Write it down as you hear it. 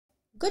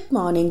Good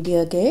morning,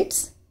 dear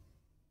kids.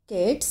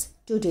 Kids,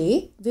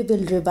 today we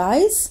will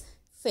revise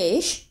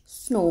fish,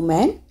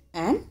 snowman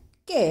and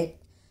cat.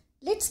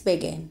 Let's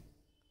begin.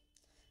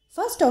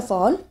 First of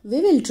all, we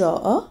will draw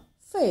a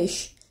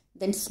fish,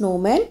 then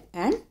snowman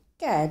and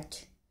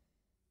cat.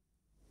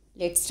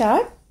 Let's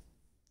start.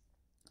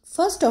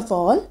 First of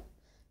all,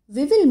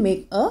 we will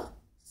make a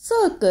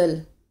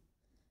circle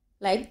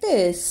like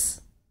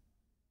this.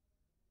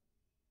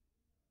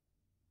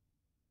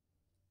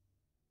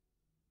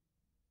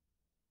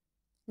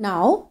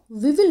 Now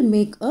we will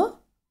make a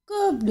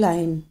curved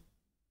line.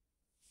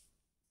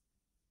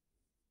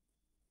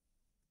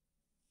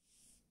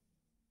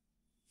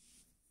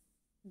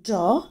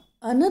 Draw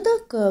another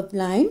curved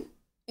line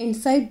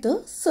inside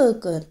the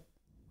circle.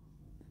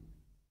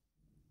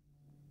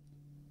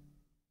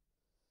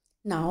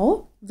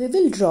 Now we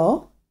will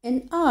draw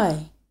an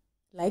eye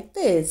like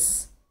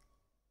this.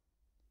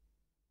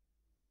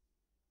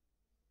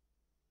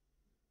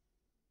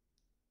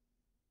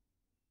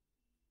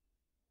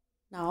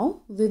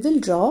 Now we will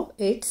draw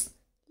its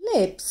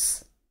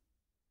lips.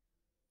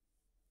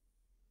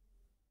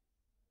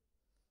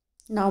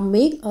 Now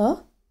make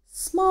a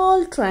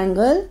small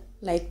triangle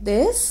like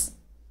this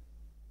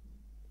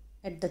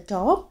at the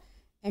top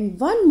and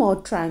one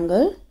more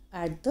triangle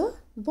at the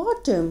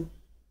bottom.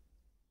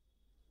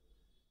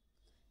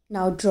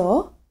 Now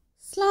draw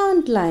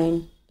slant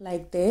line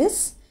like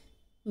this.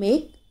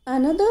 Make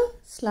another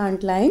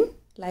slant line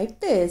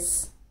like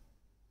this.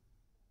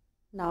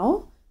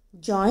 Now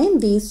join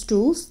these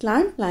two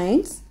slant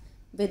lines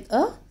with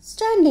a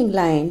standing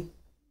line.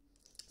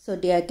 So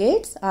dear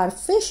kids, our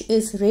fish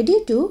is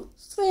ready to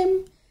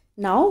swim.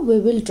 Now we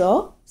will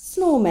draw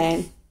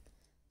snowman.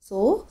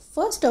 So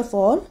first of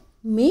all,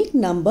 make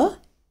number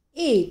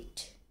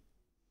 8.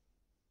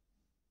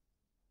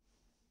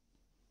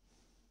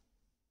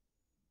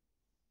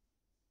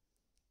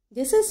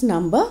 This is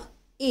number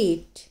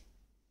 8.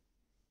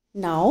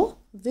 Now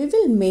we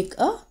will make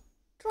a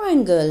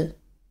triangle.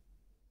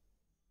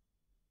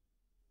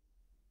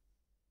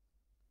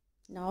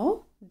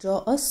 Now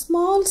draw a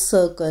small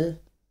circle.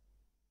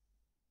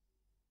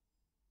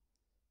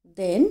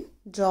 Then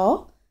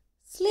draw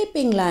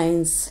slipping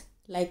lines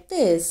like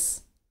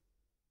this.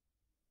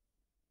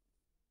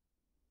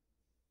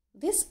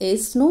 This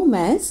is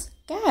snowman's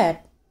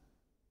cap.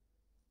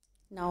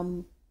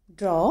 Now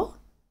draw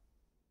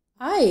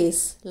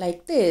eyes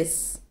like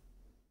this.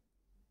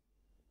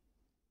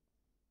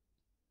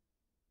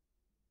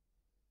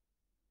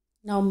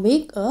 Now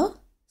make a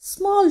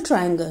small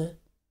triangle.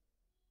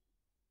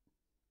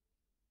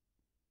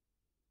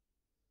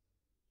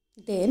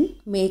 Then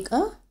make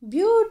a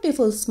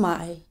beautiful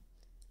smile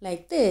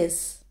like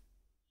this.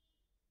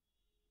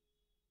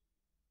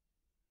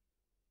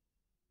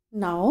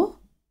 Now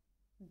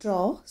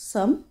draw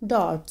some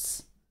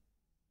dots.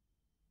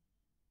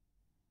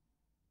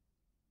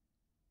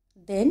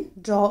 Then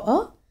draw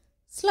a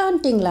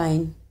slanting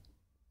line.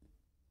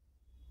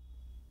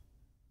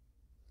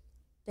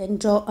 Then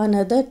draw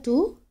another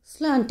 2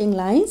 slanting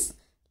lines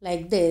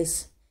like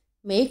this.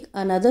 Make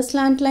another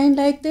slant line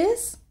like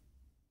this.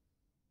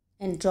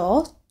 And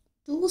draw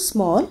 2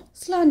 small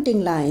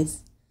slanting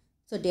lines.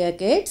 So dear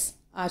kids,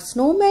 our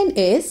snowman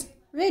is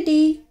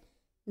ready.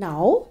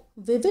 Now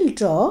we will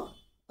draw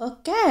a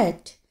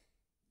cat.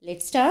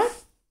 Let's start.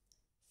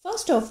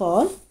 First of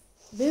all,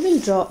 we will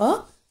draw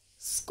a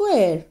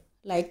square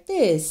like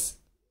this.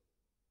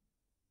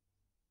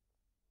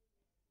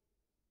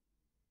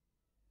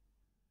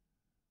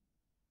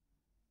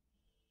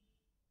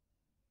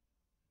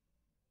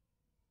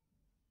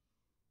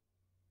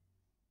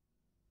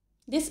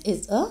 This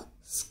is a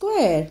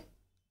square.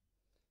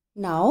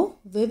 Now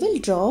we will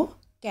draw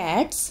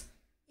cat's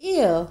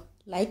ear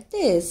like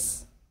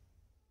this.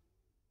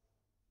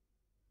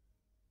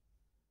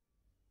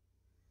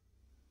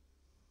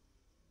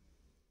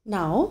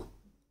 Now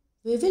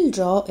we will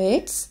draw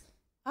its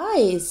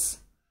eyes.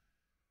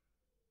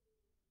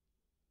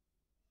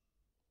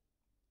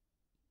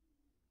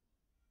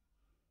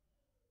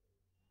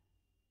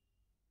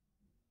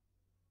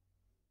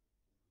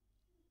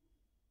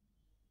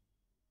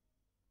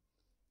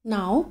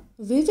 Now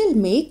we will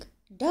make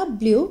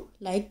W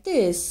like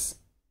this.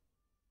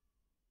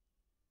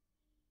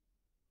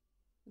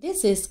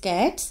 This is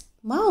cat's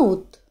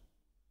mouth.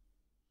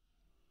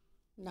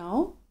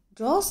 Now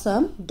draw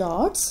some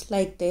dots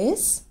like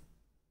this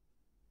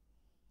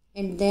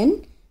and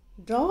then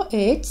draw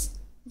its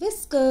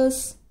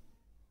whiskers.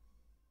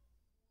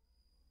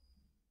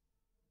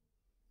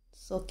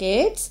 So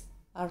kids,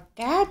 our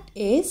cat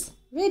is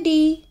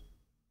ready.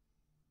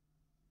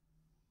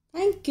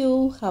 Thank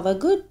you. Have a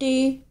good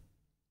day.